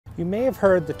You may have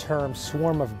heard the term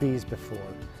swarm of bees before.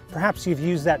 Perhaps you've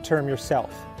used that term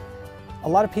yourself. A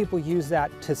lot of people use that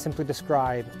to simply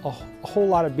describe a whole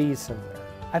lot of bees somewhere.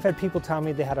 I've had people tell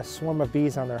me they had a swarm of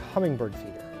bees on their hummingbird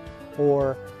feeder,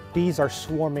 or bees are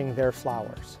swarming their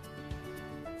flowers.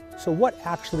 So what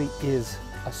actually is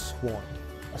a swarm?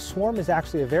 A swarm is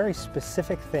actually a very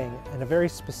specific thing and a very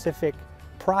specific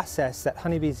process that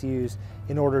honeybees use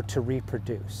in order to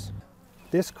reproduce.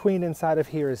 This queen inside of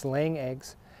here is laying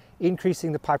eggs,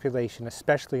 increasing the population,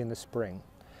 especially in the spring.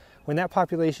 When that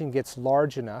population gets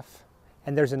large enough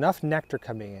and there's enough nectar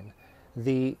coming in,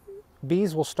 the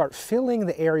bees will start filling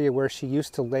the area where she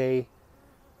used to lay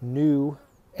new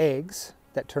eggs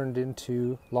that turned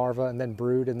into larvae and then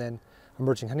brood and then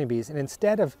emerging honeybees. And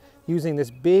instead of using this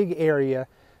big area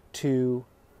to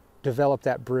develop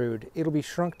that brood, it'll be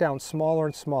shrunk down smaller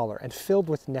and smaller and filled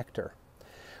with nectar.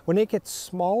 When it gets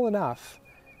small enough,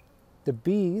 the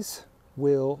bees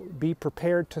will be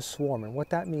prepared to swarm. And what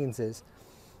that means is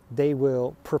they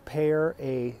will prepare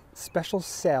a special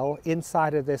cell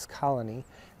inside of this colony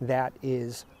that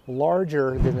is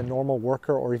larger than the normal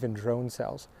worker or even drone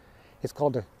cells. It's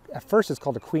called at first it's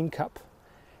called a queen cup,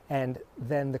 and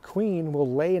then the queen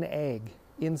will lay an egg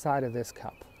inside of this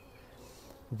cup.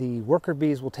 The worker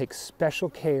bees will take special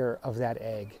care of that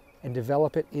egg and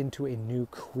develop it into a new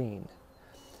queen.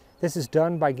 This is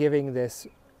done by giving this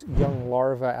young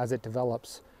larva, as it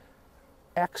develops,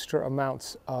 extra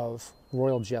amounts of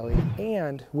royal jelly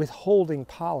and withholding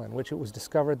pollen, which it was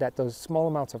discovered that those small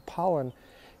amounts of pollen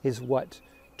is what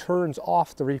turns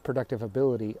off the reproductive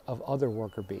ability of other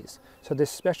worker bees. So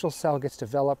this special cell gets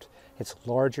developed, it's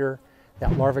larger,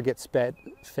 that larva gets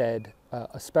fed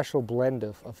a special blend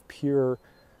of pure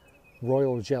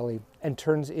royal jelly and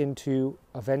turns into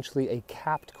eventually a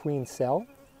capped queen cell.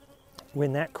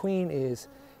 When that queen is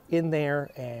in there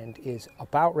and is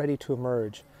about ready to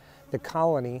emerge, the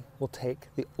colony will take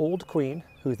the old queen,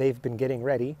 who they've been getting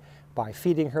ready by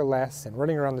feeding her less and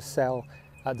running around the cell,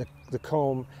 the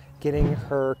comb, getting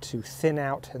her to thin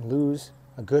out and lose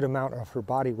a good amount of her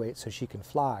body weight so she can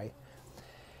fly.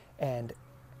 And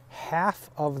half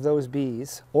of those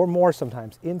bees, or more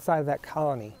sometimes, inside of that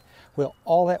colony will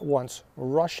all at once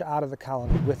rush out of the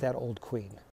colony with that old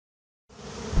queen.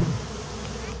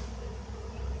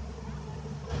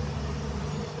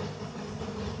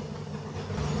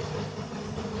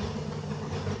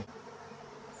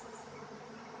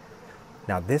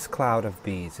 Now this cloud of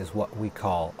bees is what we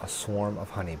call a swarm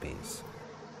of honeybees.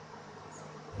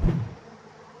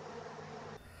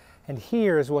 And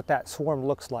here is what that swarm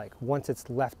looks like once it's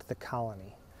left the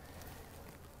colony.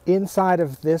 Inside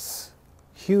of this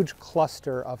huge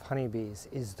cluster of honeybees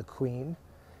is the queen,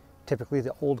 typically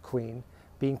the old queen,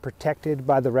 being protected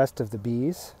by the rest of the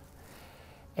bees.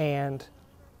 And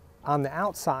on the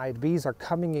outside, bees are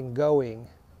coming and going,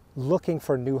 looking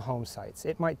for new home sites.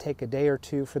 It might take a day or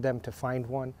two for them to find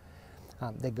one.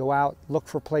 They go out, look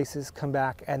for places, come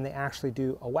back, and they actually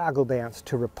do a waggle dance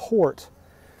to report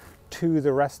to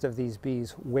the rest of these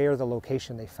bees where the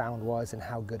location they found was and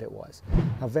how good it was.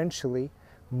 Eventually,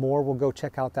 more will go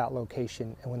check out that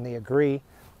location, and when they agree,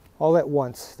 all at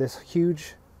once, this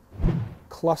huge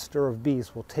cluster of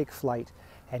bees will take flight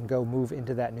and go move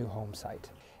into that new home site.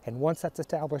 And once that's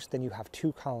established, then you have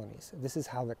two colonies. This is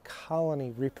how the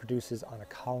colony reproduces on a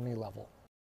colony level.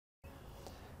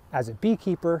 As a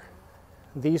beekeeper,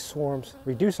 these swarms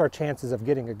reduce our chances of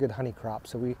getting a good honey crop,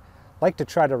 so we like to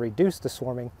try to reduce the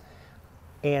swarming.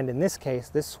 And in this case,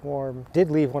 this swarm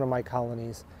did leave one of my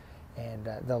colonies, and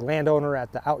the landowner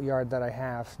at the outyard that I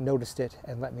have noticed it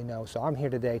and let me know. So I'm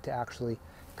here today to actually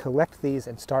collect these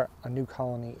and start a new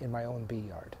colony in my own bee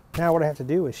yard. Now what I have to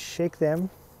do is shake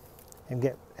them and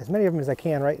get as many of them as I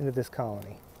can right into this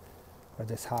colony, or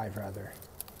this hive rather.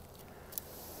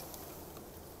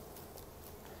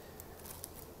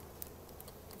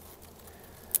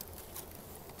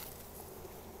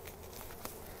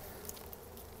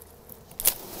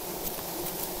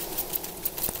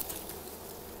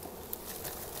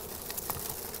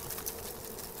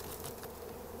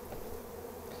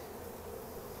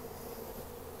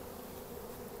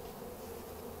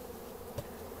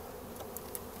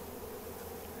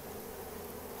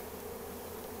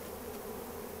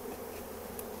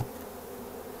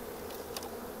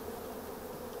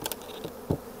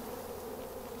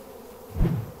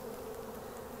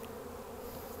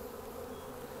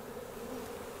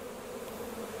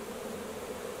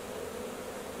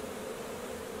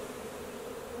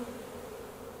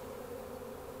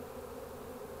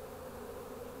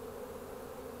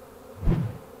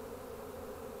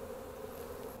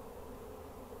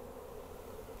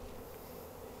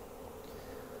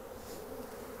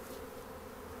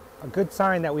 A good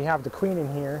sign that we have the queen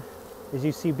in here is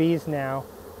you see bees now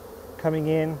coming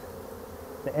in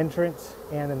the entrance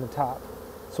and in the top.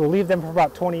 So we'll leave them for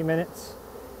about 20 minutes,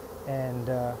 and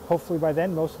hopefully by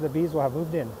then most of the bees will have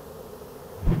moved in.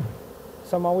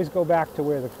 Some always go back to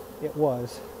where it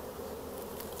was.